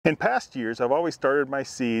In past years, I've always started my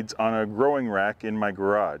seeds on a growing rack in my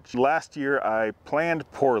garage. Last year, I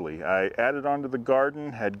planned poorly. I added onto the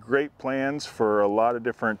garden, had great plans for a lot of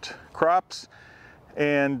different crops,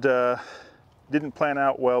 and didn't plan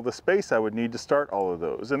out well the space I would need to start all of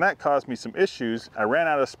those. And that caused me some issues. I ran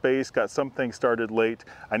out of space, got some things started late.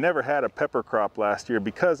 I never had a pepper crop last year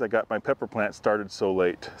because I got my pepper plant started so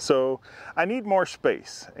late. So I need more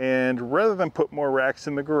space. And rather than put more racks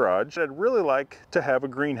in the garage, I'd really like to have a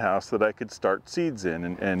greenhouse that I could start seeds in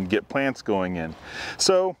and get plants going in.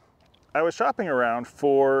 So I was shopping around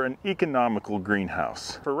for an economical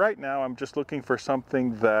greenhouse. For right now, I'm just looking for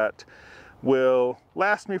something that will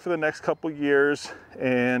last me for the next couple years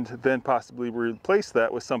and then possibly replace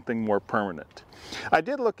that with something more permanent. I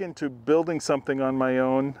did look into building something on my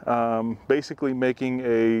own, basically making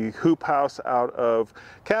a hoop house out of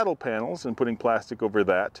cattle panels and putting plastic over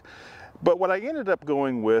that. But what I ended up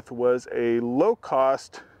going with was a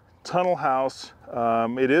low-cost tunnel house.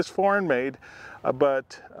 It is foreign made,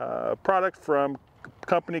 but a product from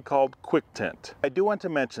company called Quictent. I do want to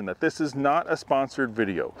mention that this is not a sponsored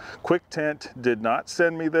video. Quictent did not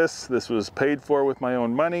send me this. This was paid for with my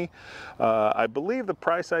own money. I believe the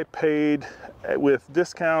price I paid with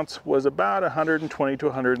discounts was about $120 to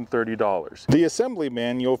 $130. The assembly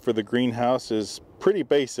manual for the greenhouse is pretty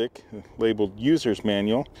basic, labeled user's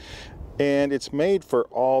manual, and it's made for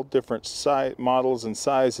all different models and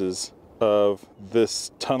sizes of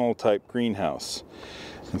this tunnel type greenhouse.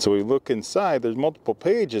 And so we look inside, there's multiple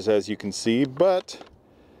pages as you can see, but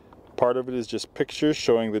part of it is just pictures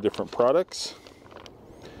showing the different products.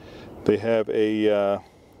 They have a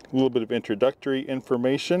little bit of introductory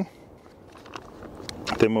information.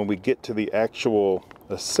 Then when we get to the actual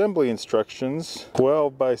assembly instructions,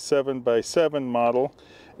 12 by 7 by 7 model,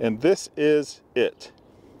 and this is it.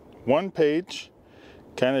 One page,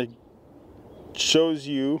 kind of shows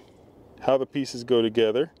you how the pieces go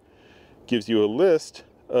together, gives you a list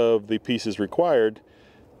of the pieces required,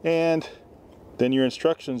 and then your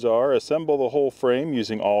instructions are: assemble the whole frame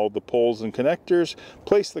using all the poles and connectors,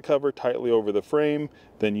 place the cover tightly over the frame,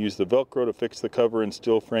 then use the Velcro to fix the cover and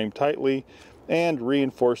still frame tightly, and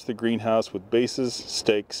reinforce the greenhouse with bases,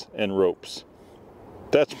 stakes, and ropes.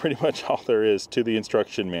 That's pretty much all there is to the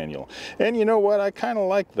instruction manual. And you know what? I kind of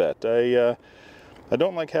like that. I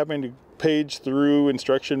don't like having to page through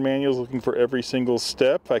instruction manuals looking for every single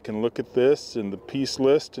step. I can look at this and the piece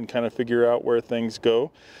list and kind of figure out where things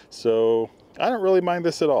go. So I don't really mind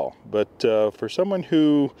this at all. But for someone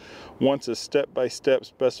who wants a step-by-step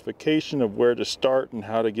specification of where to start and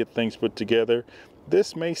how to get things put together,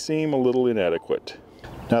 this may seem a little inadequate.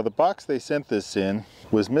 Now the box they sent this in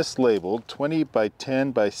was mislabeled, 20 by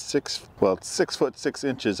 10 by 6, well, it's 6 foot 6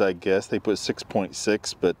 inches, I guess. They put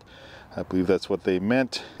 6.6, but I believe that's what they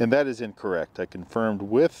meant, and that is incorrect. I confirmed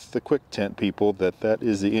with the Quictent people that that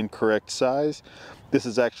is the incorrect size. This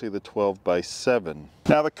is actually the 12 by 7.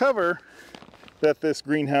 Now the cover that this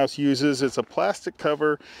greenhouse uses, it's a plastic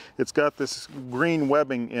cover. It's got this green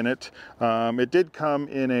webbing in it. It did come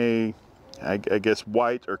in a, I guess,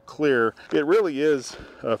 white or clear. It really is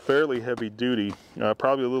fairly heavy duty,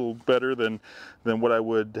 probably a little better than what I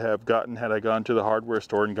would have gotten had I gone to the hardware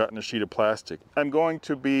store and gotten a sheet of plastic. I'm going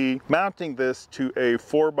to be mounting this to a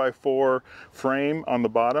 4x4 frame on the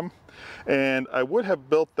bottom, and I would have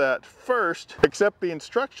built that first, except the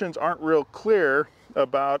instructions aren't real clear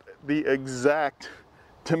about the exact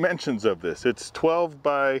dimensions of this. It's 12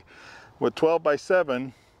 by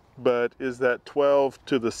 7, but is that 12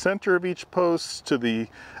 to the center of each post, to the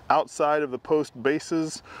outside of the post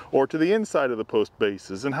bases, or to the inside of the post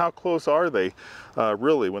bases? And how close are they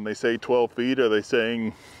really? When they say 12 feet, are they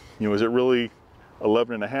saying, you know, is it really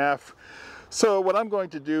 11 and a half? So what I'm going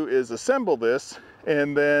to do is assemble this,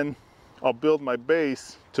 and then I'll build my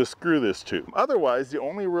base to screw this to. Otherwise, the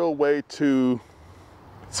only real way to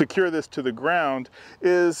secure this to the ground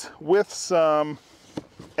is with some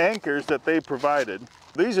anchors that they provided.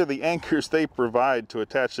 These are the anchors they provide to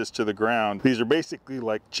attach this to the ground. These are basically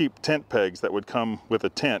like cheap tent pegs that would come with a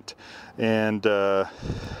tent. And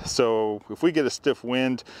so if we get a stiff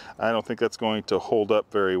wind, I don't think that's going to hold up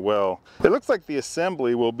very well. It looks like the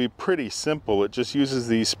assembly will be pretty simple. It just uses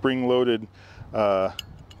these spring-loaded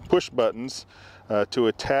push buttons to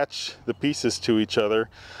attach the pieces to each other,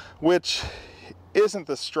 which isn't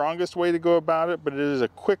the strongest way to go about it, but it is a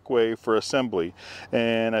quick way for assembly.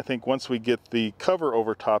 And I think once we get the cover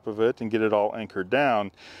over top of it and get it all anchored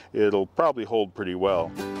down, it'll probably hold pretty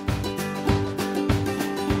well.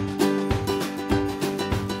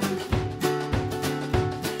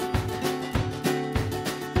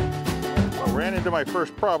 I ran into my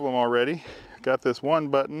first problem already. Got this one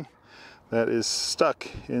button that is stuck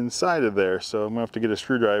inside of there. So I'm gonna have to get a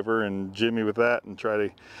screwdriver and jimmy with that and try to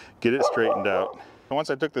get it straightened out. And once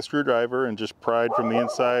I took the screwdriver and just pried from the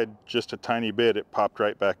inside just a tiny bit, it popped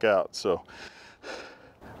right back out. So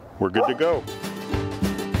we're good to go.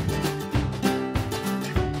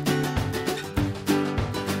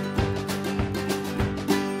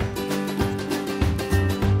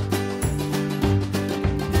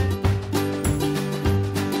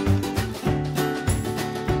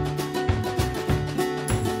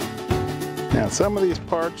 Now some of these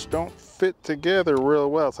parts don't fit together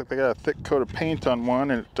real well. It's like they got a thick coat of paint on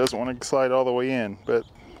one and it doesn't want to slide all the way in, but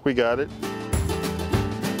we got it.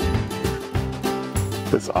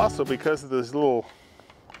 It's also because of this little,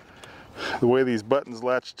 the way these buttons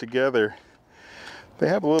latch together, they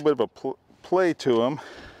have a little bit of a play to them.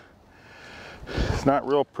 It's not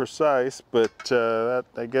real precise, but that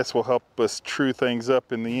I guess will help us true things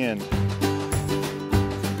up in the end.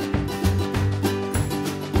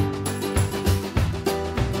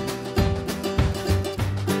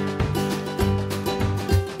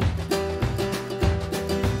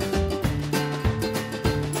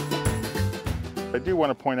 I do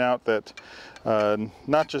want to point out that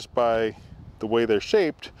not just by the way they're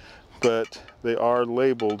shaped, but they are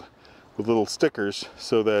labeled with little stickers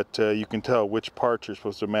so that you can tell which parts are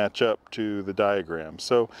supposed to match up to the diagram.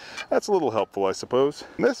 So that's a little helpful, I suppose.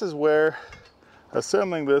 This is where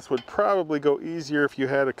assembling this would probably go easier if you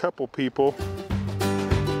had a couple people.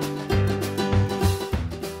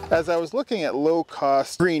 As I was looking at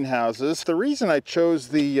low-cost greenhouses, the reason I chose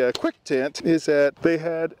the Quictent is that they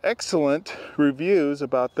had excellent reviews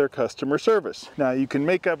about their customer service. Now, you can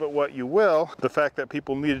make of it what you will. The fact that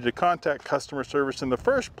people needed to contact customer service in the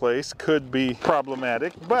first place could be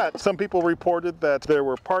problematic, but some people reported that there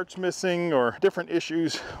were parts missing or different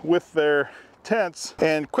issues with their tents,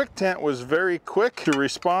 and Quictent was very quick to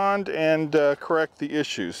respond and correct the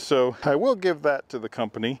issues. So I will give that to the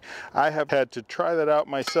company. I have had to try that out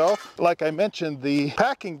myself. Like I mentioned, the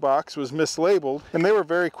packing box was mislabeled and they were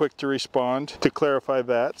very quick to respond to clarify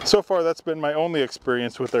that. So far that's been my only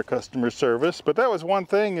experience with their customer service, but that was one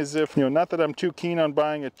thing, is if, you know, not that I'm too keen on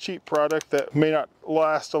buying a cheap product that may not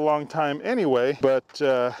last a long time anyway, but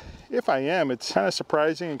if I am, it's kind of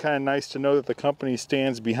surprising and kind of nice to know that the company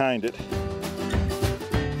stands behind it.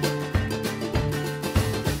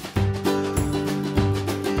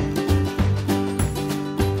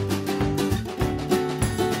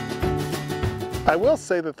 I will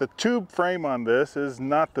say that the tube frame on this is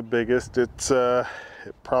not the biggest. It's it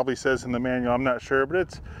probably says in the manual, I'm not sure, but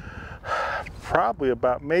it's probably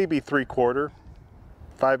about maybe 3/4,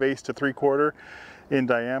 5/8 to 3/4 in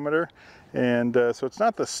diameter, and so it's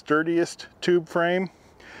not the sturdiest tube frame.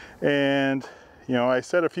 And you know, I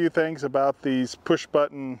said a few things about these push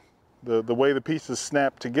button, the way the pieces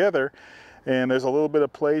snap together, and there's a little bit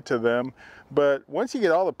of play to them, but once you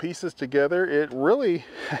get all the pieces together, it really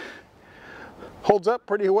holds up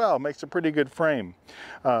pretty well, makes a pretty good frame.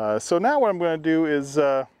 So now what I'm going to do is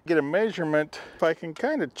get a measurement. If I can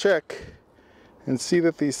kind of check and see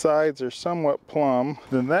that these sides are somewhat plumb,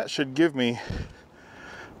 then that should give me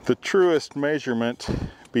the truest measurement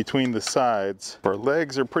between the sides. Our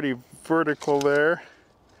legs are pretty vertical there.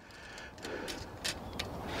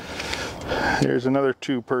 Here's another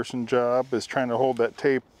two-person job, is trying to hold that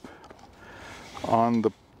tape on the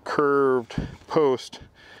curved post.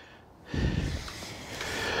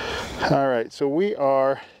 All right, so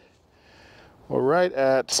we're right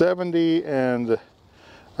at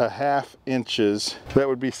 70.5 inches. That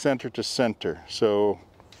would be center to center. So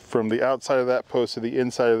from the outside of that post to the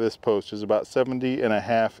inside of this post is about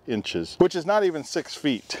 70.5 inches, which is not even 6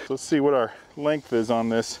 feet. Let's see what our length is on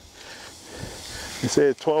this. You say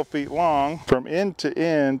it's 12 feet long. From end to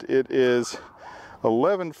end, it is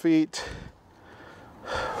 11 feet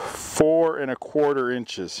 4¼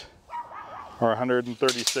 inches. Or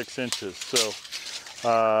 136 inches. So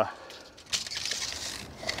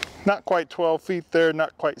not quite 12 feet there,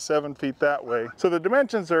 not quite 7 feet that way. So the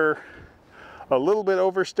dimensions are a little bit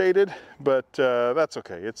overstated, but that's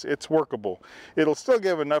okay. It's workable. It'll still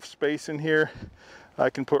give enough space in here.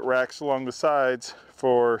 I can put racks along the sides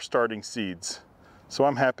for starting seeds. So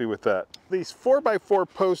I'm happy with that. These 4x4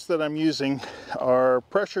 posts that I'm using are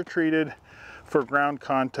pressure treated for ground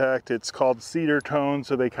contact. It's called cedar tone,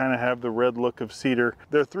 so they kind of have the red look of cedar.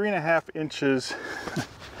 They're 3.5 inches.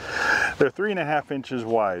 They're 3.5 inches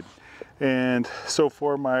wide. And so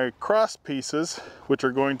for my cross pieces, which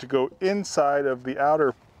are going to go inside of the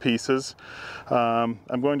outer pieces,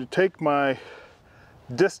 I'm going to take my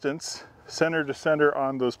distance center to center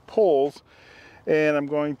on those poles and I'm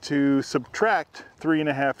going to subtract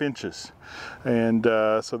 3.5 inches. And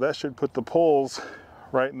so that should put the poles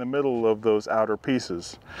right in the middle of those outer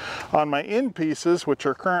pieces. On my end pieces, which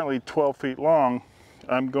are currently 12 feet long,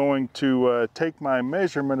 I'm going to take my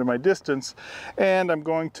measurement of my distance, and I'm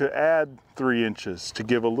going to add 3 inches to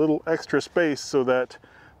give a little extra space so that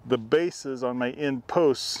the bases on my end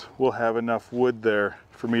posts will have enough wood there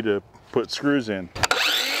for me to put screws in.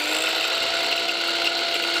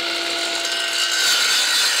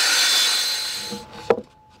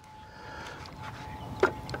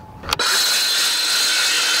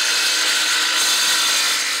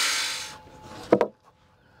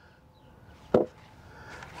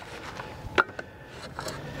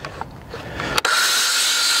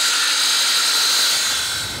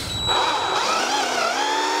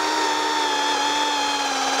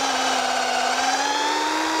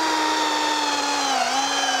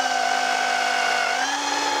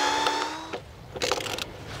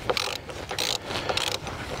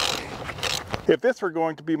 If this were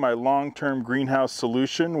going to be my long-term greenhouse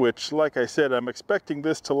solution, which, like I said, I'm expecting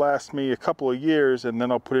this to last me a couple of years and then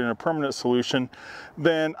I'll put in a permanent solution,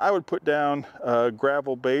 then I would put down a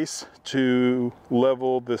gravel base to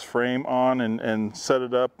level this frame on and set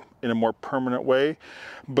it up in a more permanent way.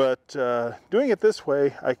 But doing it this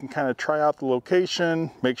way, I can kind of try out the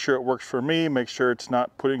location, make sure it works for me, make sure it's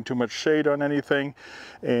not putting too much shade on anything,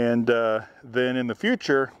 and then in the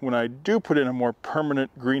future, when I do put in a more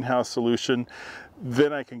permanent greenhouse solution,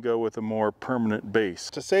 then I can go with a more permanent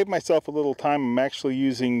base. To save myself a little time, I'm actually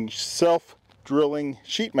using self-drilling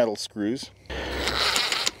sheet metal screws.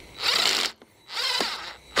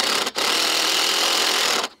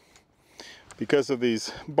 Because of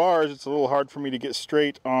these bars, it's a little hard for me to get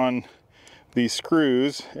straight on these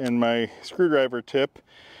screws, and my screwdriver tip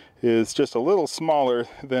is just a little smaller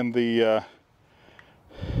than the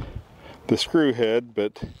screw head,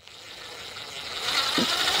 but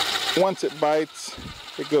once it bites,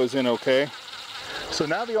 it goes in okay. So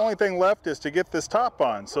now the only thing left is to get this top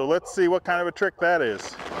on. So let's see what kind of a trick that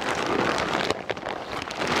is.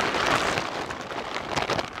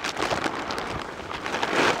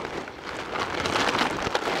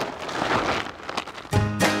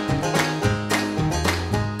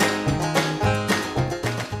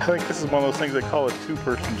 I think this is one of those things they call a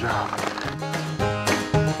two-person job.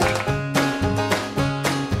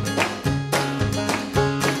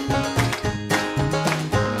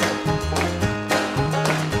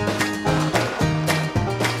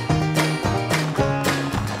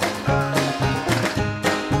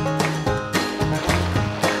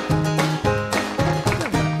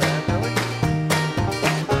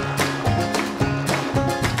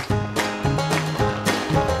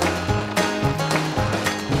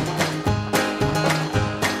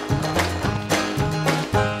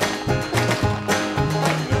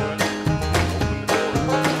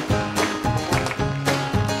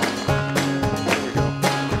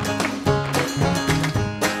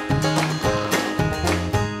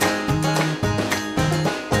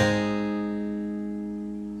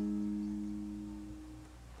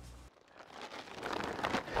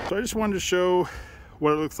 So I just wanted to show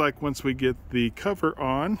what it looks like once we get the cover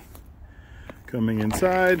on. Coming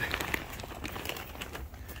inside,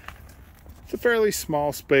 it's a fairly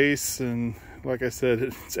small space, and like I said,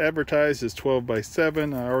 it's advertised as 12 by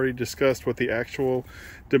 7. I already discussed what the actual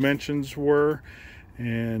dimensions were,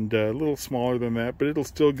 and a little smaller than that, but it'll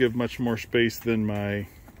still give much more space than my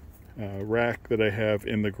rack that I have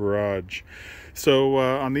in the garage. So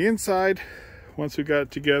on the inside, once we got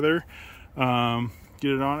it together,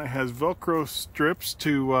 get it on, it has Velcro strips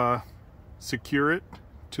to secure it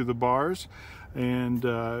to the bars, and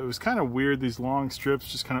it was kind of weird, these long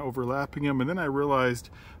strips just kind of overlapping them, and then I realized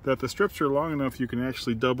that the strips are long enough you can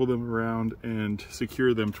actually double them around and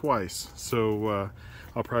secure them twice. So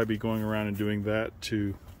I'll probably be going around and doing that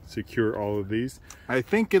to secure all of these. I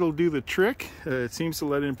think it'll do the trick. It seems to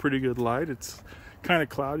let in pretty good light. It's kind of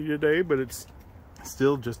cloudy today, but it's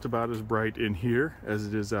still just about as bright in here as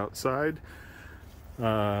it is outside.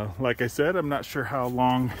 Like I said, I'm not sure how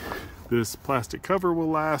long this plastic cover will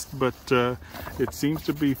last, but it seems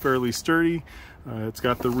to be fairly sturdy. It's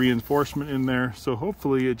got the reinforcement in there, so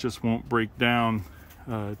hopefully it just won't break down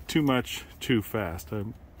too much too fast. I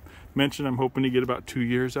mentioned I'm hoping to get about 2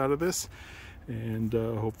 years out of this, and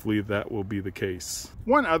hopefully that will be the case.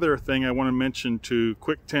 One other thing I want to mention to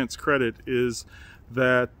Quictent's credit is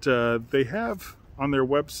that they have on their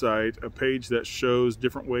website a page that shows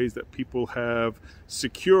different ways that people have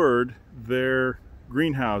secured their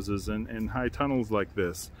greenhouses and high tunnels like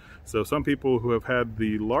this. So some people who have had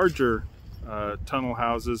the larger tunnel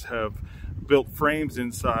houses have built frames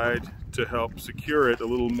inside to help secure it a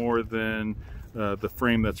little more than the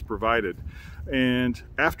frame that's provided. And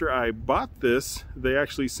after I bought this, they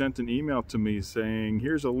actually sent an email to me saying,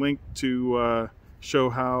 here's a link to show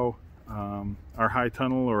how our high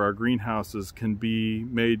tunnel or our greenhouses can be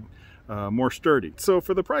made more sturdy. So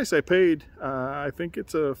for the price I paid, I think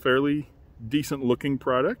it's a fairly decent looking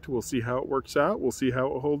product. We'll see how it works out. We'll see how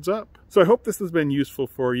it holds up. So I hope this has been useful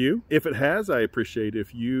for you. If it has, I appreciate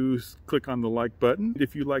if you click on the like button.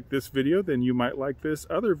 If you like this video, then you might like this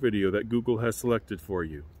other video that Google has selected for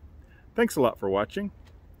you. Thanks a lot for watching.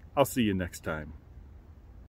 I'll see you next time.